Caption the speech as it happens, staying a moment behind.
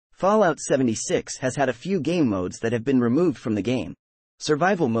Fallout 76 has had a few game modes that have been removed from the game.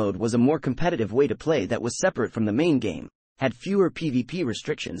 Survival mode was a more competitive way to play that was separate from the main game, had fewer PvP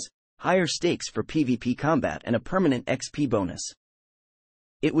restrictions, higher stakes for PvP combat and a permanent XP bonus.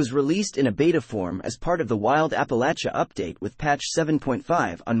 It was released in a beta form as part of the Wild Appalachia update with patch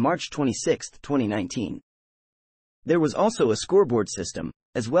 7.5 on March 26, 2019. There was also a scoreboard system,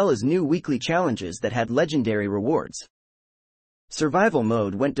 as well as new weekly challenges that had legendary rewards. Survival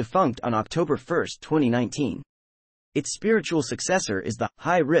mode went defunct on October 1, 2019. Its spiritual successor is the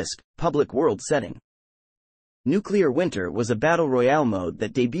high-risk, public world setting. Nuclear Winter was a battle royale mode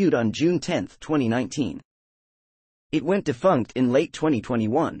that debuted on June 10, 2019. It went defunct in late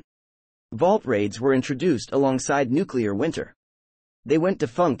 2021. Vault raids were introduced alongside Nuclear Winter. They went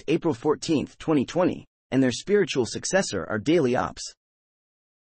defunct April 14, 2020, and their spiritual successor are daily ops.